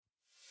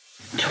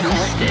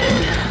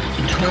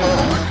twisted,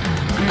 torn,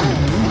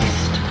 and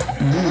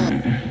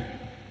moist.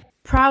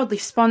 Proudly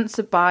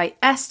sponsored by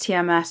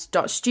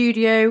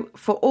stms.studio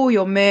for all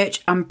your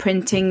merch and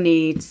printing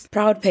needs.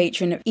 Proud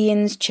patron of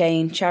Ian's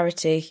Chain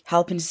charity,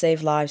 helping to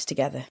save lives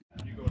together.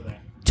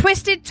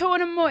 Twisted,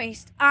 torn and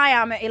moist. I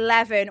am at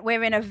 11.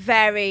 We're in a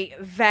very,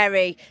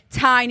 very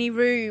tiny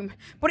room.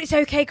 But it's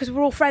okay because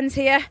we're all friends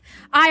here.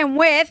 I am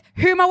with...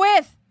 Who am I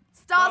with?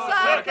 Star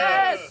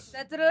Circus!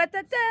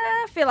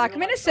 I feel like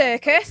I'm in a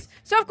circus.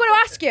 So I've got to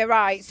ask you,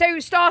 right, so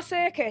Star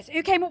Circus,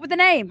 who came up with the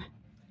name?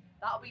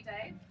 That'll be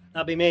Dave.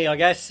 That'd be me, I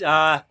guess.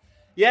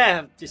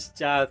 Just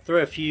threw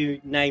a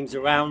few names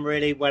around,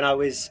 really, when I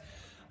was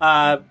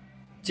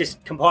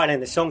just compiling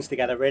the songs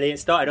together, really. It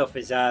started off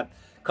as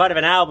kind of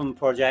an album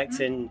project,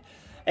 and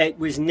it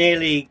was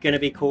nearly going to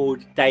be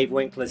called Dave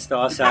Winkler's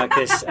Star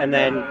Circus, and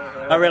then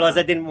I realised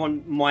I didn't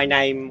want my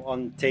name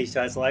on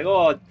T-shirts, like,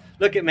 oh,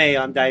 look at me,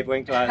 I'm Dave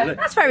Winkler.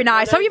 That's very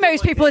nice.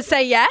 Most people would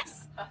say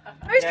yes.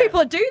 Most people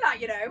would do that,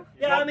 you know.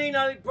 Yeah, I mean,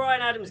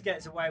 Bryan Adams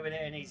gets away with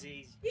it, and he's...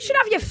 You should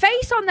have your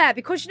face on there,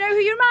 because you know who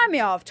you remind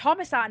me of?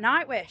 Thomas at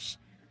Nightwish.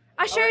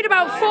 I showed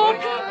about 4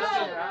 people.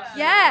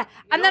 Yeah,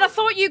 and then I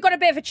thought you got a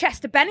bit of a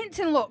Chester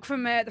Bennington look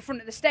from the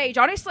front of the stage,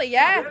 honestly,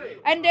 yeah.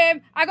 And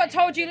I got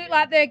told you look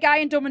like the guy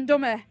in Dumb and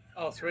Dumber.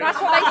 Oh, sweet. That's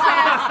what they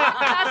said.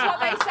 That's what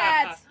they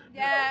said.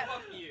 Yeah.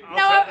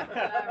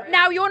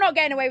 Now you're not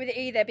getting away with it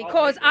either,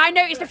 because I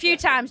noticed a few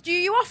times. Do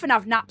you often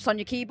have naps on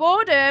your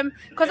keyboard?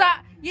 Because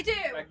you do.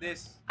 Like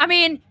this. I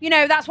mean, you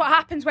know, that's what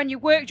happens when you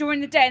work during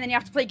the day and then you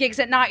have to play gigs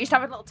at night. You just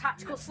have a little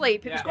tactical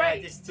sleep. It was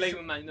great. Just play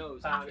with my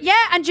nose. Yeah,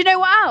 and do you know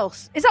what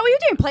else? Is that what you're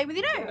doing? Play with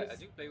your nose? Yeah, I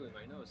do play with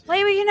my nose. Yeah.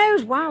 Play with your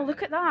nose. Wow,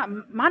 look at that.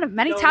 Man of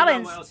many Don't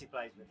talents. know what else he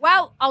plays with.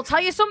 Well, I'll tell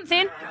you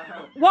something.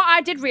 What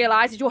I did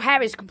realise is your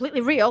hair is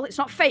completely real. It's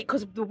not fake,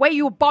 because the way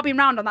you were bobbing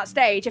around on that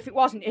stage, if it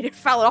wasn't, it'd have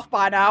fell off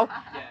by now.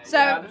 So,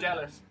 I'm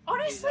jealous.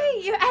 honestly,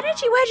 your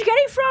energy, where'd you get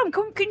it from?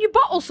 Can you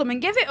bottle some and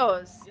give it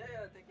us? Yeah,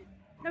 take it.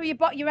 No,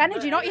 your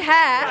energy, not your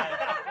hair.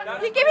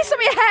 You give me some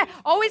of your hair.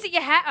 Oh, is it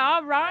your hair?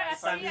 Oh, right,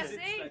 I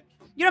see.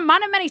 You're a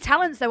man of many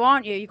talents, though,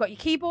 aren't you? You've got your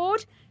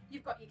keyboard,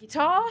 you've got your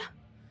guitar.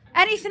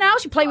 Anything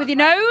else? You play with your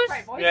nose?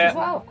 Great voice Yeah. as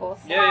well, of course.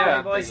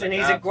 Yeah. Voice, and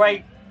he's a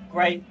great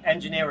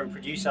engineer and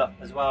producer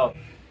as well.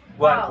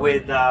 Worked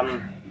with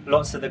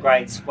lots of the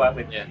greats. Worked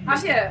with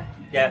Have you?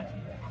 yeah.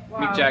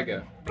 Mick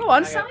Jagger. Go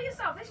on, sell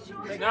yourself. This is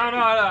yours.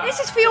 No. This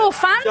is for your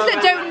fans that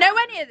don't know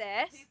any of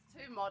this. He's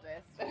too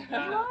modest. You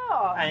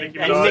are. And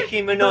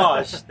Nicki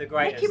Minaj, the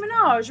greatest. Nicki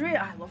Minaj, really?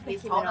 I love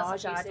Nicki told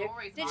us a Minaj. few I do.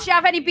 stories, Did man. she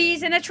have any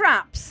bees in her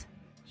traps?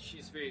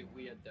 She's very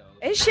weird, though.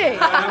 Is she? You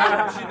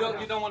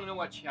don't want to know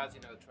what she has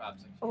in her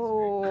traps. Actually.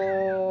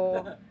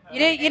 Oh. You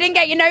didn't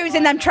get your nose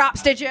in them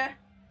traps, did you?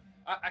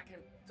 I can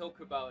talk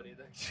about it,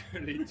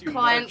 actually, too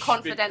Client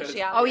much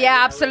confidentiality. Oh, yeah,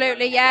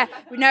 absolutely, yeah.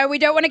 No, we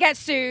don't want to get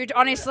sued.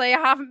 Honestly, I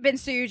haven't been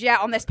sued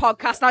yet on this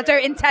podcast, and I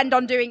don't intend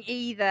on doing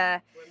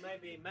either. Well,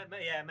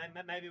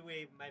 maybe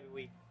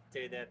we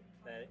do the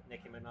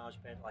Nicki Minaj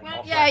bit. Like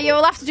off Yeah, record.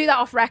 you'll have to do that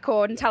off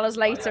record and tell us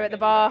later at the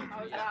bar.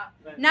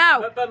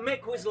 Now. But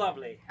Mick was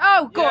lovely.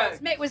 Oh, good.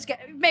 Yeah.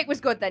 Mick was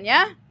good then,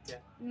 yeah? Yeah.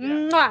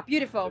 Mwah,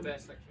 beautiful. The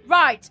best, actually.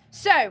 Right,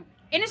 so,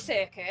 in a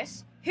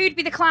circus, who'd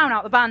be the clown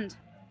out the band?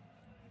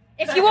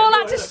 If you all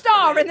had to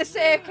star in the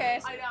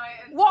circus, I know.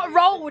 what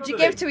role would you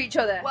give to each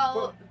other?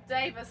 Well,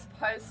 Dave is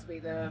supposed to be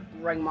the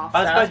ringmaster.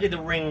 I was supposed to be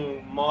the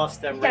ring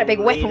master. You get a big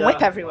whip and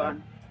whip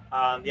everyone.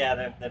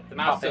 The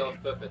Master puppet.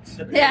 of puppets.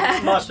 Yeah.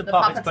 Master The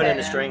puppets put in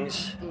the puppeteer.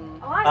 strings.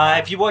 I like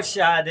that. If you watch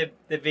the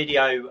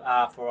video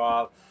for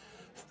our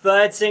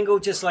third single,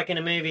 Just Like in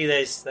a Movie,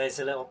 there's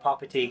a little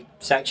puppety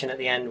section at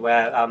the end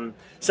where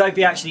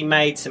Sophie actually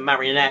made some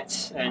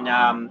marionettes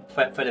and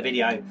for the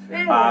video.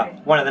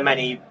 One of the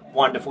many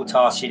wonderful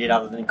tasks she did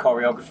other than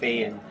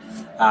choreography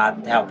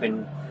and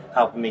helping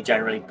me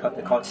generally put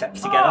the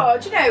concepts together. Oh,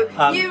 do you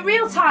know, you're a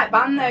real tight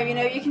band though, you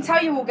know, you can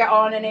tell you all get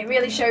on and it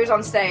really shows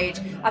on stage.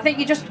 I think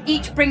you just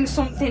each bring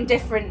something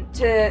different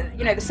to,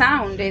 you know, the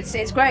sound.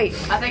 It's great.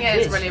 I think it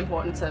is really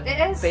important to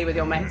It is. be with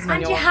your mates when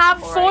And you're you have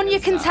touring fun, and you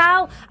can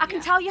stuff. tell. I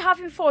can tell you're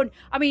having fun.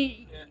 I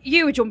mean,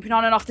 you were jumping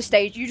on and off the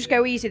stage. You just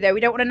go easy though. We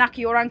don't want to knacker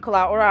your ankle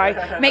out,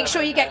 alright? Make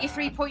sure you get your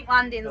 3-point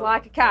landings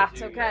like a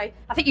cat, okay?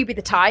 I think you'd be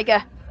the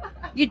tiger.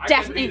 You'd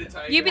definitely,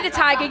 you'd be the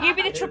tiger, you'd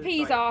be the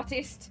trapeze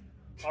artist.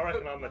 I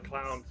reckon I'm the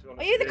clown, to be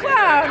honest. Are you the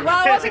clown? Well,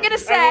 I wasn't going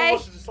to say. Everyone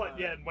was just like,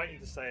 waiting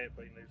to say it,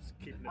 but just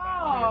keeping it back.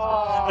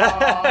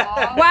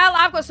 Oh. Well,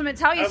 I've got something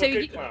to tell you. I'm So a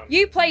good clown.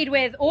 you played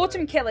with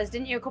Autumn Killers,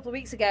 didn't you, a couple of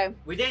weeks ago?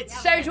 We did.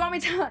 So do you want me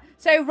to?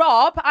 So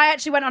Rob, I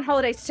actually went on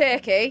holiday to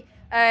Turkey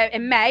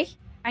in May,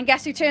 and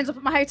guess who turns up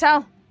at my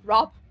hotel?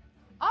 Rob.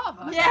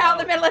 Oh, Yeah,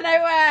 out in the middle of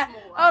nowhere.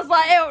 I was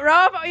like, "Hey,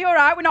 Rob, are you all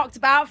right?" We knocked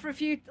about for a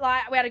few,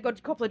 we had a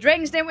good couple of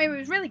drinks, didn't we? It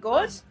was really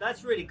good.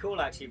 That's really cool,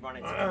 actually,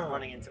 running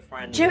into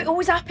friends. Do you know, it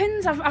always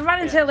happens. I've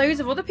run into loads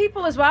of other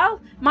people as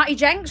well. Matty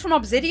Jenks from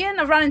Obsidian,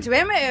 I've run into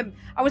him.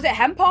 I was at a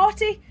hen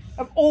party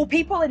of all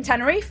people in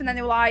Tenerife, and then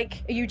they were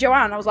like, "Are you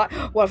Joanne?" I was like,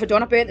 "What have I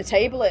done? I burnt the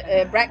table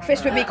at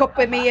breakfast with me cup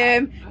with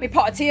me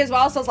pot of tea as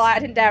well." So I was like, I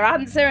didn't dare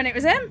answer, and it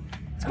was him.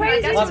 It's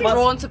crazy. I guess isn't you're it?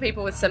 drawn to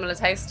people with similar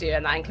taste to you,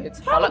 and that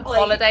includes Probably.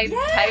 holiday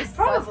Yeah, tastes.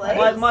 probably.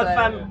 I My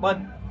suppose, my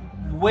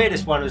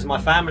weirdest one was my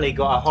family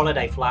got a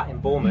holiday flat in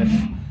Bournemouth,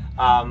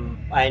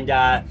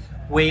 and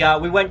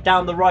we went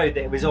down the road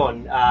that it was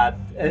on,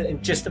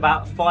 just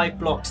about 5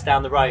 blocks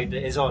down the road that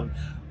it is on.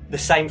 The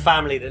same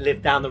family that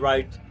lived down the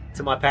road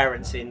to my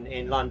parents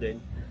in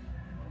London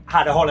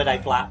had a holiday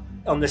flat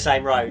on the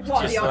same road.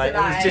 What are the odds of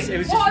that? It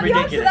was What just are the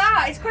odds of ridiculous.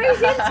 that? It's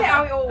crazy, isn't it,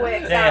 how it all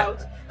works Yeah.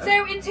 out?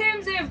 So, in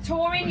terms of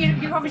touring,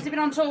 you've obviously been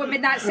on tour with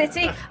Midnight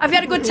City. Have you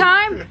had a good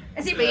time?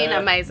 Has it It's been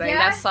amazing.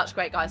 Yeah? They're such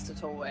great guys to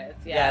tour with.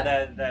 Yeah, Yeah.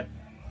 they're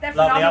They're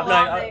lovely. phenomenal,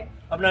 aren't they?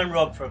 I've known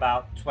Rob for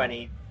about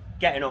 20,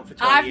 getting on for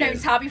 20 I've known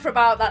years. Tabby for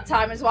about that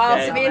time as well.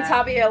 Yeah. So me and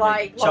Tabby are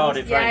like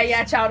Childhood friends.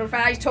 Yeah, childhood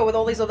friends. I used to tour with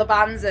all these other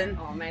bands, and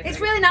Oh, amazing.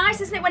 it's really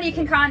nice, isn't it, when you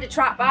can kind of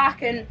track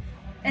back and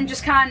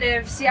just kind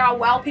of see how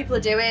well people are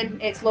doing.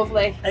 It's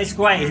lovely. It's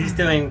great. He's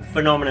doing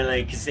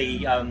phenomenally because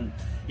he,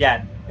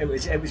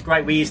 it was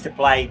great. We used to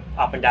play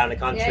up and down the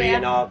country Yeah.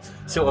 in our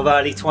sort of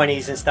early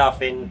 20s and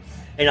stuff in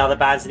other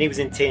bands, and he was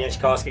in Teenage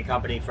Casket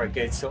Company for a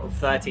good sort of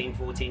 13,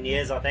 14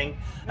 years, I think.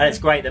 And it's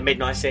great that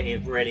Midnight City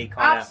have really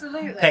kind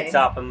Absolutely. of picked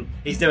up, and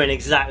he's doing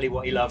exactly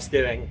what he loves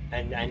doing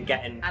and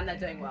getting. And they're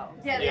doing well.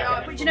 Yeah, they Yeah.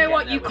 are. But you know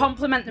what? You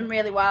compliment them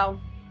really well.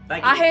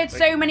 Thank you. I heard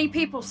so many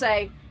people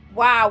say,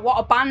 "Wow, what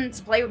a band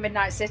to play with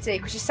Midnight City,"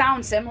 because you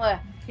sound similar.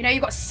 You know,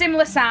 you've got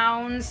similar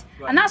sounds,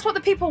 and that's what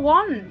the people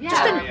want. Yeah,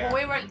 Just well,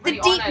 we were really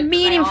deep, honoured that they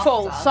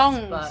meaningful asked us,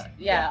 songs. But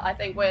yeah, I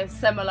think we're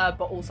similar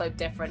but also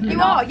different. You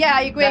enough are, yeah,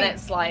 I agree. That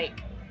it's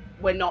like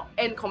we're not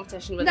in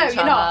competition with No, each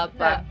you're other, not,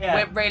 but no. Yeah.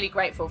 we're really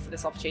grateful for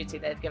this opportunity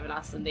they've given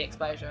us and the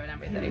exposure and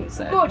everything.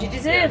 So Good, you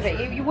deserve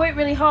it. You work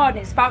really hard,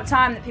 and it's about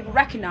time that people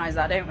recognise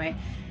that, don't we?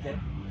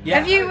 Yeah.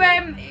 Have you?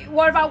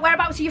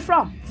 Whereabouts are you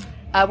from?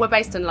 we're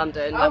based in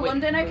London. Oh,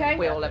 London, okay.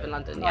 We all live in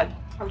London. Yeah.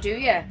 Oh, do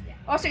you?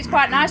 Also, it's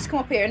quite nice to come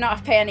up here and not have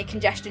to pay any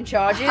congestion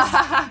charges.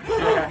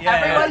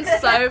 Everyone's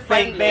so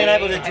friendly. Being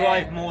able to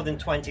drive more than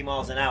 20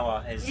 miles an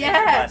hour is a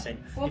Yeah.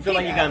 blessing. Well, You feel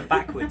like people- you're going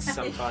backwards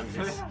sometimes.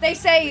 They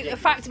say a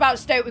fact about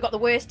Stoke: we've got the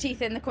worst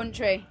teeth in the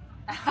country.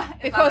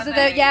 Because of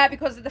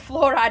because of the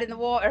fluoride in the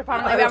water.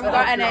 Apparently we haven't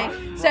got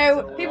any.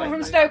 So people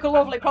from Stoke are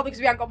lovely, probably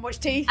because we haven't got much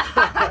teeth.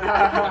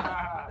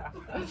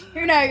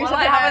 Who knows? Well,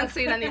 I I don't know. haven't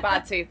seen any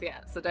bad teeth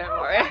yet, so don't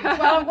worry.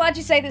 Well, I'm glad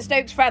you say that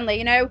Stoke's friendly.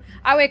 You know,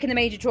 I work in the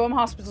major trauma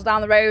hospital down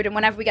the road, and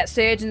whenever we get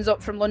surgeons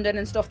up from London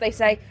and stuff, they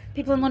say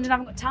people in London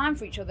haven't got time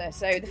for each other.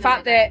 So the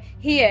fact that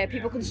here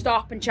people can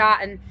stop and chat,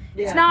 and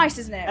it's nice,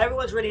 isn't it?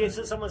 Everyone's really.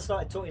 Someone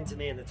started talking to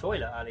me in the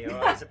toilet earlier.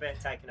 I was a bit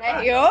taken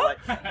aback. Hey, yo.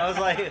 I was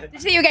like, Did you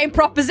think you were getting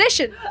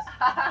propositions?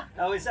 it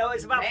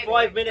was about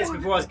 5 minutes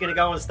before I was going to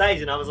go on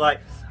stage, and I was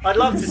like, I'd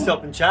love to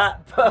stop and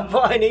chat, but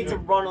I need to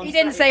run on. He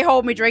didn't say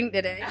hold me drink,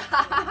 did he?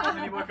 And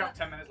then you woke up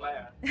 10 minutes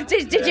later.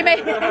 Did you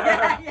make?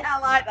 Yeah, I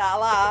like that. I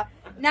like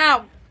that.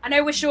 Now, I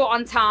know we're short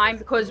on time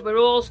because we're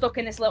all stuck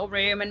in this little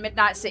room and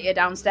Midnight City are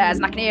downstairs,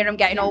 and I can hear them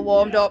getting all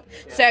warmed up.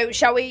 So,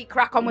 shall we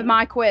crack on with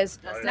my quiz?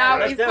 Now,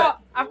 Let's do it.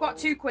 I've got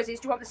 2 quizzes.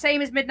 Do you want the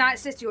same as Midnight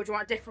City, or do you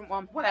want a different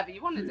one? Whatever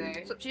you want to do.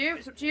 It's up to you.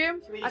 It's up to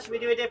you. Should we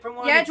do a different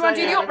one? Yeah, do you want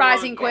to do the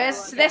Uprising quiz?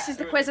 So this is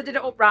the quiz I did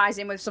at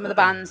Uprising with some of the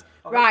bands.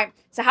 Right.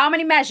 So how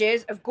many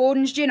measures of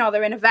Gordon's gin are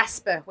there in a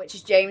Vesper, which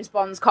is James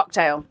Bond's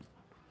cocktail?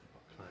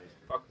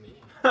 Fuck me.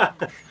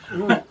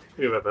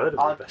 Who've ever heard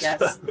I'll of this?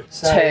 guess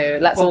So, 2.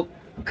 Let's all.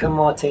 Can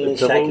martini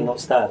Double. shake and not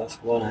stir? That's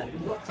one.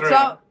 Three.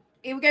 So,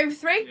 here we go for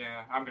 3?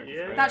 Yeah, I'm going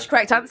Yeah. for 3. That's your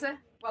correct answer.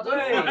 Well done.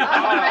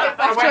 I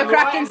Off to a went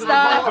cracking right to the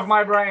back start. of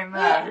my brain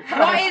there.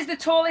 What is the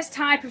tallest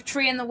type of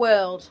tree in the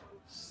world?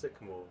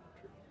 Sycamore.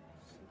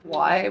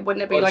 Why?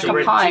 Wouldn't it be Well, like so a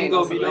we're pine? jingle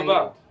or something?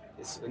 biloba.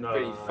 It's No.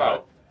 pretty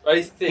fat.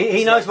 Very thick.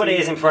 He knows what it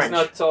is in French. It's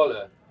not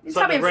taller. It's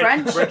not in red,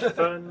 French. red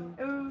fern.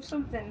 Oh,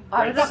 something.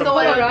 I You've got the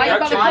Something. colour right. You've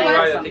got the You're actually colour.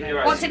 right, I think you're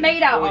right. What's it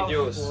made out Go with of?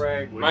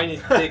 yours. Mine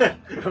is thick.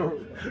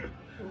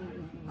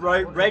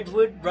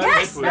 Redwood?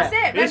 Yes, that's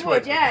it. This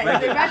Redwood, one. yeah.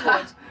 It's the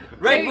redwood.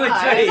 Redwood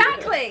So- tree.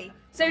 Exactly.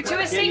 So to a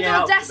Yeah, single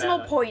yeah, decimal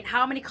better. point,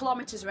 how many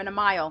kilometres are in a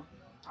mile?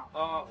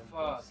 Oh,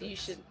 fuck. You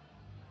should.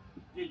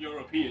 You're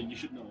European, you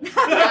should know. He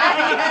doesn't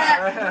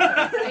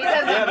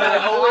Yeah,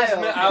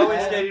 but I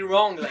always get it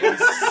wrong. Like,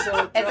 it's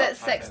so Is it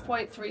tough.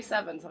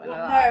 6.37, something like No,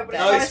 that? but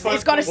No,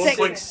 it's got a 6.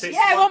 1.6.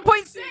 Yeah,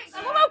 1.6.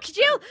 Oh, how could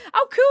you?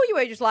 How cool you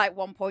were, just like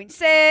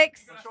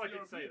 1.6. I'm sure I did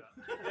say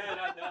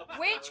that.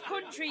 Which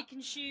country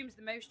consumes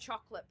the most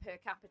chocolate per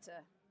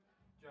capita?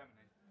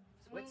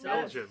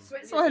 Belgium.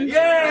 Switzerland.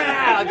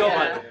 Yeah, I got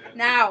Yeah. one.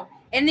 Now,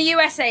 in the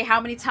USA, how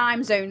many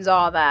time zones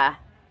are there?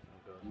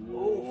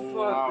 Oh,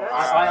 fuck.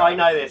 That's... I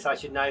know this. I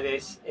should know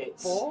this.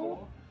 It's 4?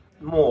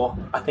 more.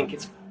 I think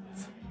it's.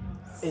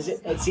 Is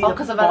it? It's Oh, either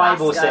because of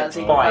 5 or Alaska. 6. it's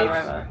even further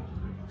 5. over.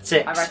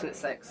 6. I reckon it's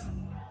 6.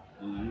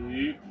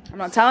 I'm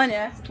not telling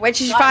you.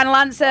 Which is your final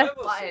answer?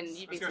 Latin,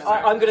 you beat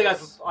I'm gonna go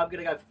for. I'm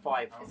gonna go for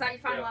 5. Is that your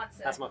final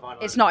answer? That's my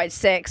final. It's answer. not. It's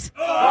 6.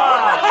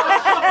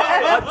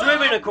 I've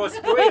driven across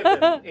 3 of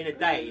them in a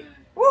day.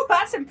 Ooh,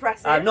 that's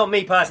impressive. Not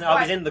me personally.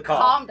 I was in the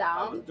car. Calm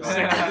down.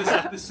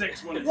 The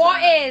sixth one is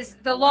What is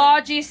the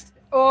largest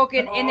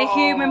organ in the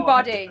human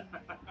body?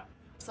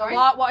 Sorry?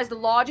 What is the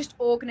largest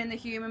organ in the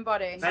human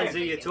body? Depends who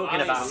you're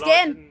talking about.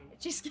 Skin.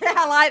 Just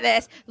I like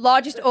this.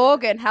 Largest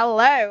organ.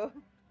 Hello.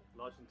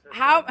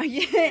 How?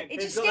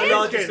 It's just The skin.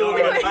 largest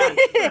organ in the band.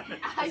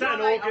 Is that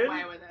an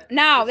organ?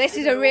 Now, this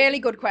is a really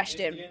good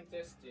question.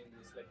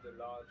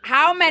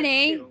 How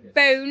many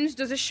bones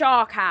does a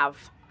shark have?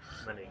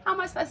 Many. How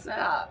am I supposed to know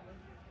that?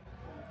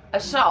 A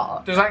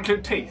shark? Does that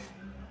include teeth?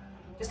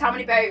 Just how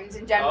many bones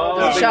in general Oh,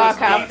 does a shark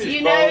have? because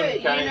You Bone know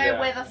kinda.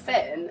 with a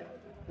fin,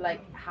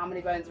 like how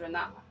many bones are in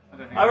that?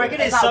 I reckon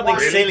Is it's that something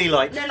one? silly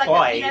like No, like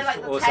 5 you know,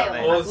 like the or tail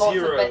something. has lots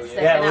zero, of bits yeah.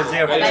 sticking Yeah, or out.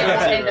 zero, Are they yeah.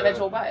 just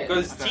individual bones?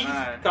 Because I don't teeth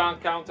know.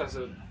 can't count as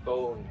a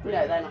bone. No,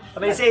 they're not. I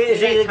mean, it's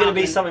either going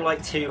to be something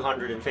like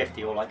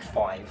 250 or like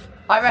 5.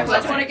 I reckon.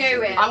 What do you wanna go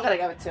with? I'm gonna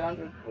go with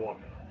 200. 1.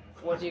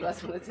 What do you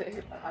guys want to do?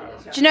 Do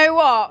you know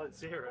what?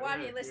 0. Why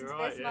don't you listen You're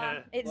to this, right,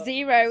 man? yeah. It's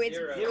 0. It's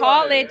Zero.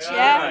 cartilage,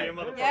 yeah. You're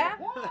motherfucker. Yeah?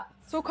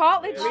 So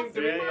cartilage.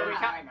 Yeah,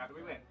 yeah.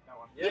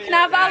 You can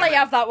have Ali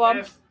have that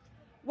one.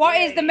 What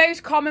is the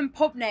most common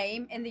pub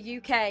name in the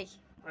UK?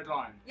 Red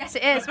Lion. Yes,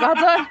 it is. Well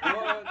done.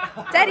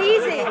 Dead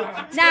easy.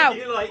 Now,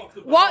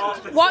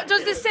 what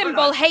does the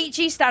symbol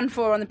HE stand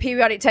for on the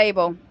periodic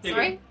table?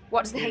 Sorry?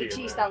 What does the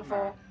HE stand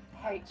for?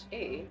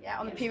 H-E? Yeah,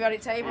 on the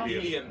periodic table.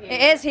 Helium.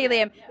 It is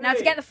helium. Now,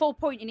 to get the full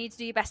point, you need to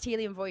do your best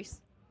helium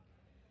voice.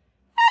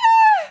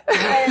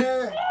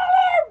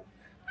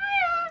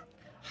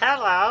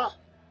 Hello.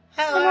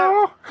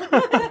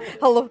 I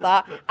love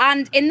that.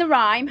 And in the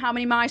rhyme, how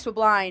many mice were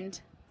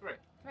blind?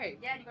 3.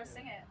 Yeah, you got to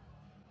sing it.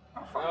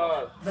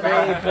 Oh, 3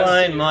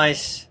 blind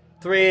mice.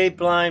 3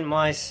 blind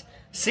mice.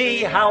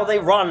 See how they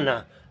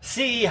run.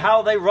 See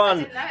how they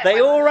run. They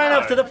all ran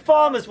up to the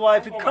farmer's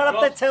wife who cut off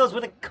their tails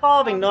with a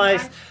carving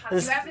knife.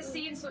 Have you ever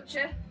seen such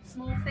a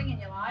small thing in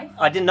your life?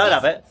 I didn't know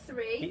that bit.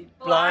 3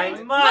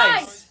 Blind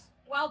mice.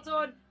 Well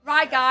done.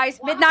 Right, guys,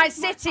 Midnight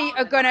City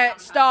are going to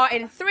start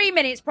in 3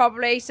 minutes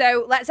probably,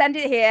 so let's end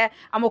it here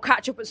and we'll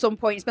catch up at some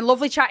point. It's been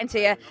lovely chatting to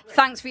you.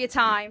 Thanks for your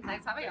time.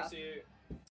 Thanks for having us. see you.